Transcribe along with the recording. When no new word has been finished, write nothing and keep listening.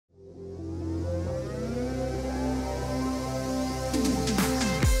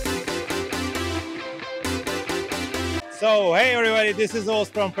So, hey everybody, this is Oz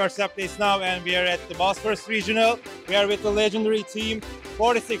from Perceptics now, and we are at the Bosphorus Regional. We are with the legendary team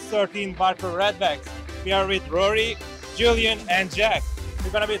 4613 Barker Redbacks. We are with Rory, Julian, and Jack.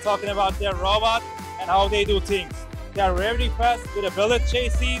 We're going to be talking about their robot and how they do things. They are very fast with a billet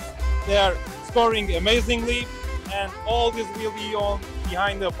chassis. They are scoring amazingly, and all this will be on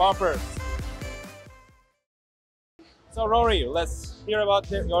behind the bumpers. So Rory, let's hear about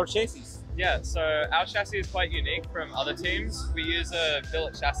your chassis. Yeah, so our chassis is quite unique from other teams. We use a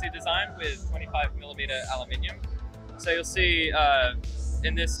billet chassis design with 25mm aluminium. So you'll see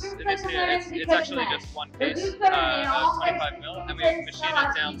in this here, it's actually just one piece of 25mm, and we've machined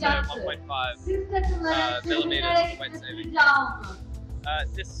it down to 1.5 millimeters for weight saving.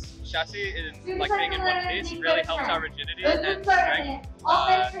 This chassis, like being in one piece, really helps our rigidity and strength.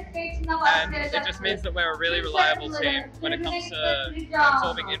 And it just means that we're a really reliable team when it comes to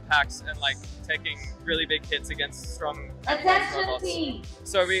absorbing impacts and like taking really big hits against strong robots.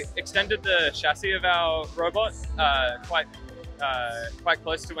 So we extended the chassis of our robot quite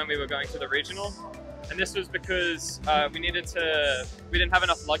close to when we were going to the regional. And this was because we didn't have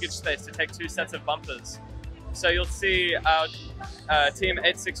enough luggage space to take 2 sets of bumpers. So you'll see our team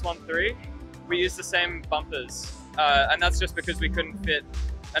 8613, we use the same bumpers, and that's just because we couldn't fit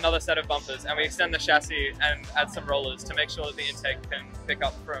another set of bumpers, and we extend the chassis and add some rollers to make sure that the intake can pick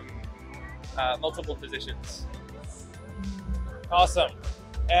up from multiple positions. Awesome.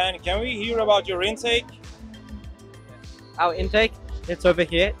 And can we hear about your intake? Our intake, it's over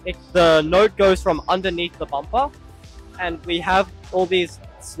here. The node goes from underneath the bumper, and we have all these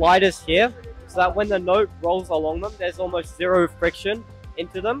sliders here, so that when the node rolls along them, there's almost zero friction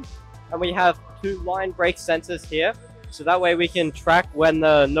into them. And we have 2 line brake sensors here, so that way we can track when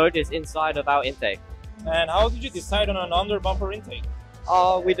the node is inside of our intake. And how did you decide on an under bumper intake?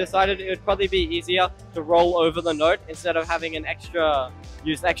 We decided it would probably be easier to roll over the node instead of having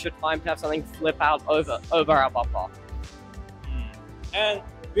use extra time to have something flip out over our bumper. And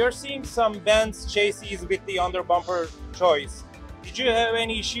we are seeing some Benz chassis with the under bumper choice. Did you have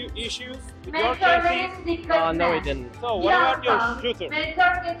any issues with your chassis? No, we didn't. So what about your shooter?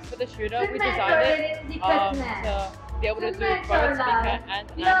 For the shooter, we designed it to be able to do both speaker and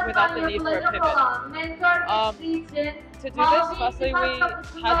without the need for a pivot. To do this, firstly we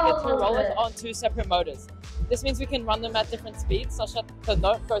had the 2 rollers on 2 separate motors. This means we can run them at different speeds such that the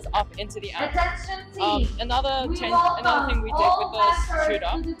note goes up into the amp. Another thing we did with the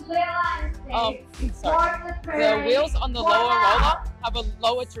shooter, the wheels on the lower roller have a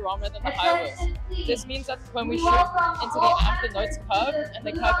lower geometry than the higher wheels. This means that when we shoot into the amp, the notes curve and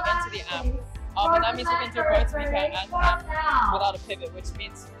they curve into the amp. And that means we can do both speaker and amp without a pivot, which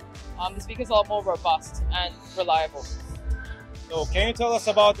means the speaker is a lot more robust and reliable. So can you tell us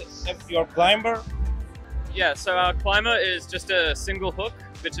about your climber? Yeah, so our climber is just a single hook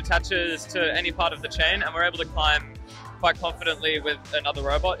which attaches to any part of the chain, and we're able to climb quite confidently with another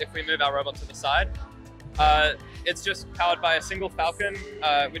robot if we move our robot to the side. It's just powered by a single Falcon,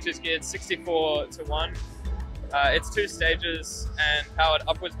 which is geared 64:1. It's 2 stages and powered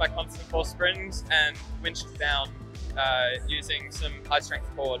upwards by constant force springs and winched down using some high strength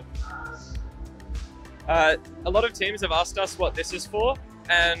cord. A lot of teams have asked us what this is for,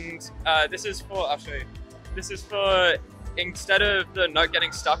 and this is for, I'll show you. This is for, instead of the note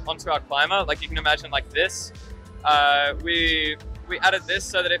getting stuck onto our climber, like you can imagine like this, we added this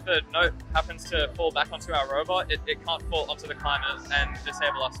so that if a note happens to fall back onto our robot, it can't fall onto the climber and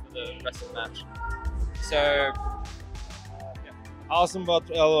disable us for the rest of the match. So, yeah. Awesome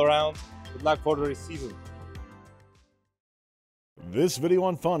bot all around. Good luck for the season. This video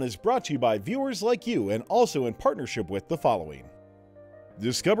on fun is brought to you by viewers like you and also in partnership with the following.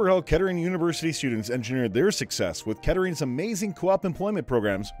 Discover how Kettering University students engineered their success with Kettering's amazing co-op employment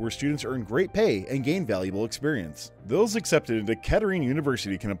programs where students earn great pay and gain valuable experience. Those accepted into Kettering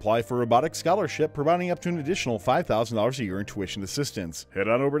University can apply for a robotics scholarship providing up to an additional $5,000 a year in tuition assistance. Head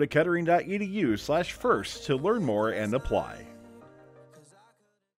on over to kettering.edu/first to learn more and apply.